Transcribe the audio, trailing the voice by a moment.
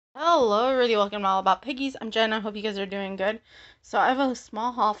Hello everybody, welcome to All About Piggies. I'm Jen. I hope you guys are doing good. So I have a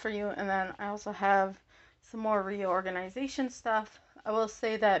small haul for you, and then I also have some more reorganization stuff. I will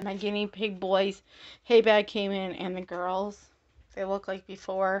say that my guinea pig boys hay bag came in, and the girls, they look like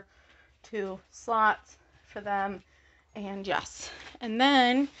before. 2 slots for them, and yes. And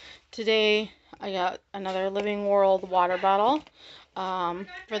then today I got another Living World water bottle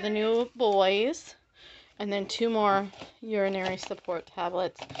for the new boys. And then 2 more urinary support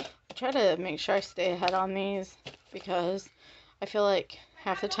tablets. I try to make sure I stay ahead on these because I feel like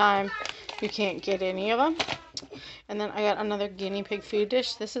half the time you can't get any of them. And then I got another guinea pig food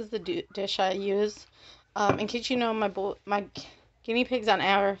dish. This is the dish I use. In case you know, my guinea pigs on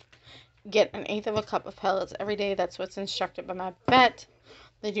average get 1/8 of a cup of pellets every day. That's what's instructed by my vet.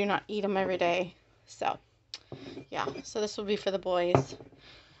 They do not eat them every day. So, yeah. So this will be for the boys.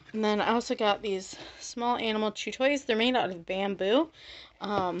 And then I also got these small animal chew toys. They're made out of bamboo.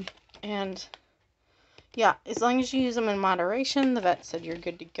 And yeah, as long as you use them in moderation, the vet said you're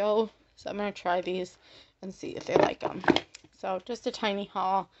good to go. So I'm going to try these and see if they like them. So just a tiny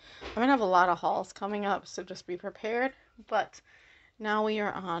haul. I'm going to have a lot of hauls coming up, so just be prepared. But now we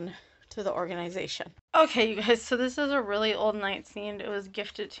are on to the organization. Okay, you guys, so this is a really old nightstand. It was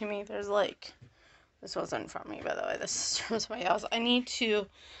gifted to me. There's like... This wasn't from me, by the way. This is from somebody else. I need to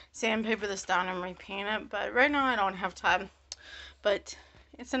sandpaper this down and repaint it, but right now I don't have time. But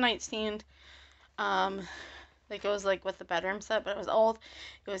it's a nightstand that goes like with the bedroom set, but it was old.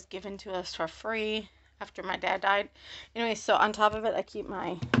 It was given to us for free after my dad died. Anyway, so on top of it, I keep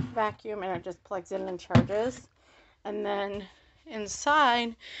my vacuum, and it just plugs in and charges. And then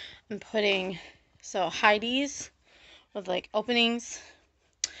inside, I'm putting Heidi's with like openings.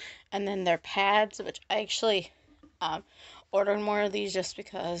 And then their pads, which I actually ordered more of these just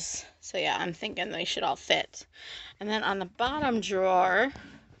because. So yeah, I'm thinking they should all fit. And then on the bottom drawer,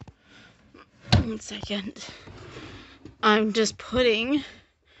 1 second, I'm just putting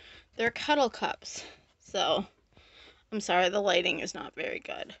their cuddle cups. So I'm sorry, the lighting is not very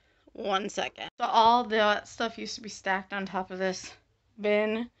good. 1 second. So all that stuff used to be stacked on top of this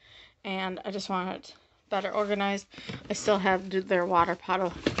bin, and I just want it better organized. I still have their water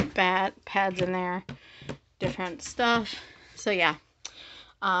bottle pads in there, different stuff. So yeah,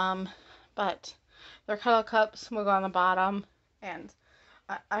 but their cuddle cups will go on the bottom, and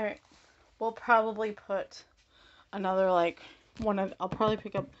I will probably put another I'll probably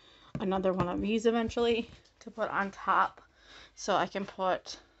pick up another one of these eventually to put on top, so I can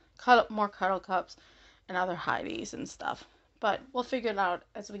put more cuddle cups and other Heidi's and stuff. But we'll figure it out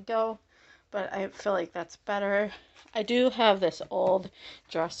as we go. But I feel like that's better. I do have this old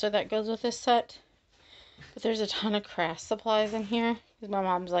dresser that goes with this set, but there's a ton of craft supplies in here because my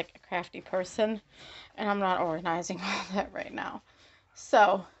mom's like a crafty person, and I'm not organizing all that right now.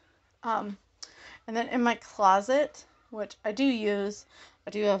 So, and then in my closet, which I do use, I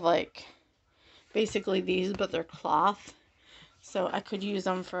do have like basically these, but they're cloth, so I could use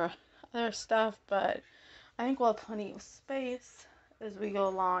them for other stuff, but I think we'll have plenty of space as we go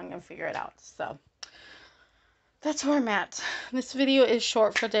along and figure it out. So that's where I'm at. This video is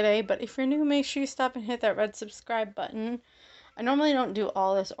short for today, but if you're new, make sure you stop and hit that red subscribe button. I normally don't do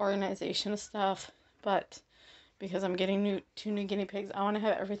all this organization stuff, but because I'm getting 2 new guinea pigs, I want to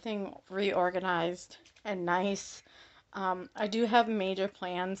have everything reorganized and nice. I do have major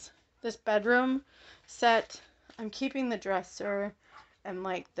plans. This bedroom set, I'm keeping the dresser and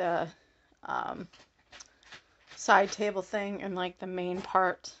like the side table thing and like the main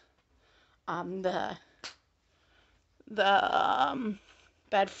part, the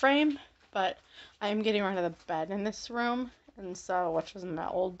bed frame, but I am getting rid of the bed in this room, and so, which was my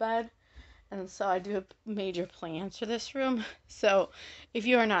old bed, and so I do have major plans for this room. So if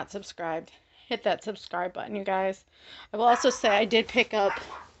you are not subscribed, hit that subscribe button, you guys. I will also say I did pick up,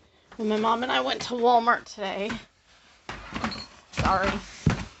 when my mom and I went to Walmart today, sorry,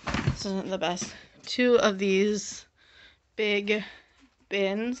 this isn't the best, 2 of these big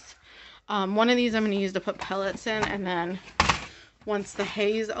bins. One of these I'm going to use to put pellets in, and then once the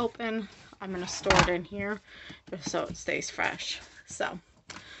hay is open, I'm going to store it in here just so it stays fresh. So,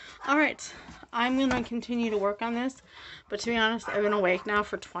 alright, I'm going to continue to work on this, but to be honest, I've been awake now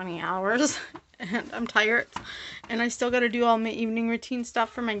for 20 hours, and I'm tired, and I still got to do all my evening routine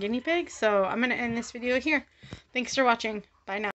stuff for my guinea pig, so I'm going to end this video here. Thanks for watching. Bye now.